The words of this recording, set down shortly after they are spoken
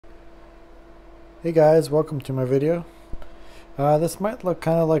Hey guys, welcome to my video. This might look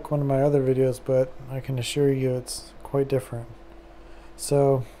kind of like one of my other videos, but I can assure you it's quite different.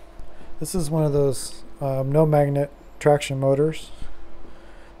 So this is one of those no magnet traction motors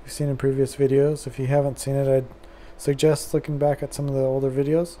you've seen in previous videos. If you haven't seen it, I'd suggest looking back at some of the older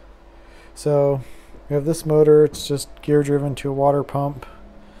videos. So we have this motor, it's just gear driven to a water pump,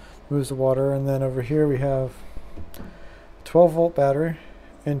 moves the water, and then over here we have a 12 volt battery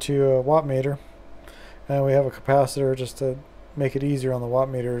into a watt meter. And we have a capacitor just to make it easier on the watt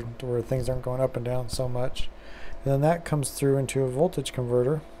meter to where things aren't going up and down so much. And then that comes through into a voltage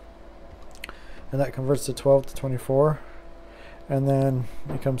converter. And that converts to 12 to 24. And then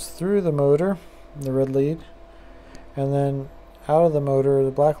it comes through the motor, the red lead. And then out of the motor,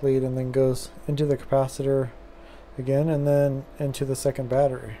 the black lead, and then goes into the capacitor again, and then into the second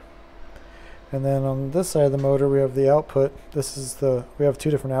battery. And then on this side of the motor, we have the output. We have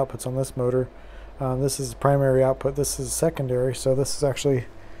two different outputs on this motor. This is primary output, this is secondary, so this is actually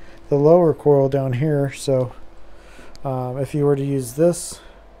the lower coil down here. So if you were to use this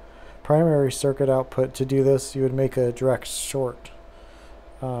primary circuit output to do this, you would make a direct short.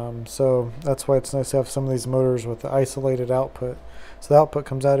 So that's why it's nice to have some of these motors with the isolated output. So the output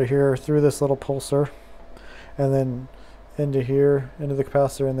comes out of here through this little pulsar, and then into here, into the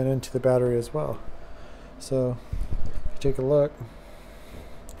capacitor, and then into the battery as well. So if you take a look,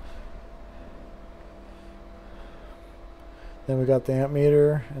 then we got the amp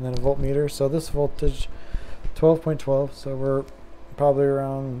meter and then a voltmeter. So this voltage 12.12, so we're probably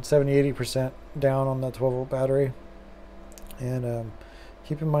around 70-80% down on that 12 volt battery. And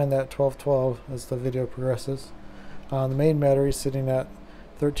keep in mind that 1212 as the video progresses. The main battery is sitting at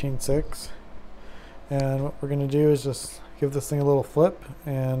 13.6, and what we're going to do is just give this thing a little flip,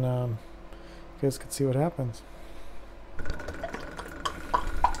 and you guys can see what happens.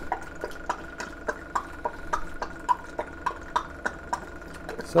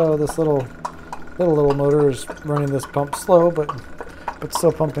 So this little motor is running this pump slow, but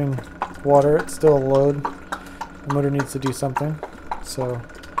still pumping water. It's still a load. The motor needs to do something, so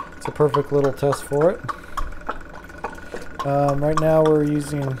it's a perfect little test for it. Right now we're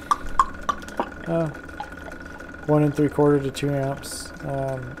using 1 3/4 to 2 amps,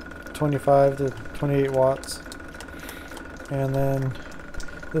 25 to 28 watts, and then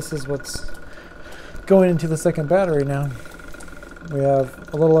this is what's going into the second battery now. We have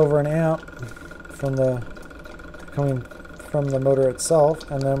a little over an amp coming from the motor itself,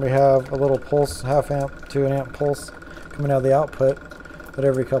 and then we have a little pulse, half amp to an amp pulse coming out of the output at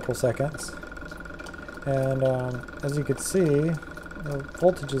every couple seconds. And as you can see, the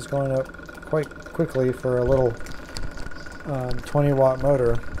voltage is going up quite quickly for a little 20 watt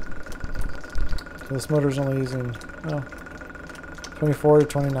motor. So this motor is only using 24 to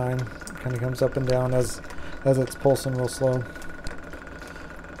 29. Kind of comes up and down as it's pulsing real slow.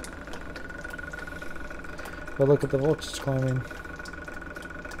 But look at the voltage climbing.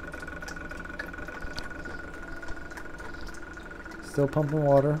 Still pumping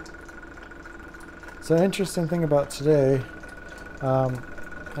water. So an interesting thing about today,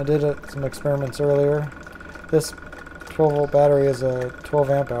 I did some experiments earlier. This 12 volt battery is a 12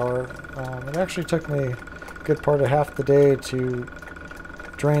 amp hour. It actually took me a good part of half the day to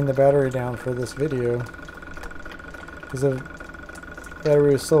drain the battery down for this video, because the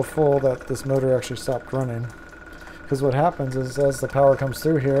battery was so full that this motor actually stopped running. Because what happens is, as the power comes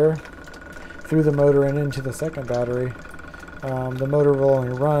through here, through the motor and into the second battery, the motor will only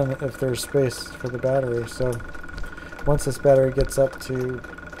run if there's space for the battery. So once this battery gets up to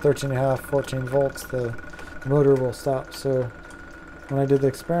 13.5, 14 volts, the motor will stop. So when I did the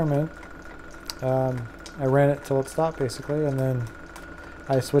experiment, I ran it till it stopped basically, and then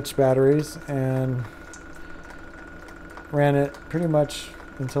I switched batteries and ran it pretty much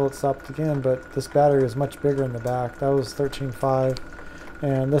until it stopped again. But this battery is much bigger in the back. That was 13.5,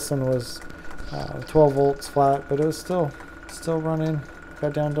 and this one was 12 volts flat, but it was still running.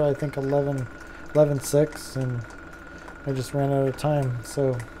 Got down to I think 11.6, and I just ran out of time.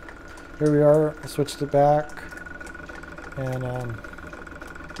 So here we are. I switched it back, and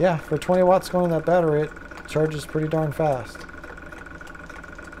yeah, for 20 watts going in that battery, it charges pretty darn fast.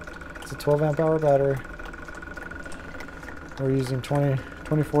 It's a 12 amp hour battery. We're using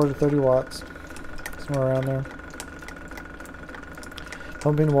 24 to 30 watts, somewhere around there.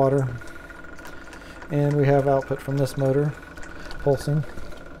 Pumping water, and we have output from this motor pulsing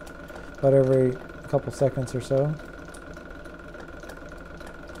about every couple seconds or so.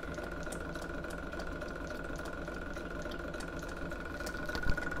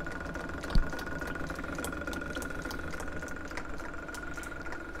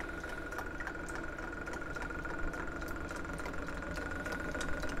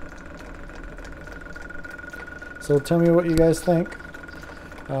 So tell me what you guys think.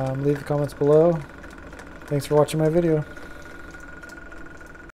 Leave the comments below. Thanks for watching my video.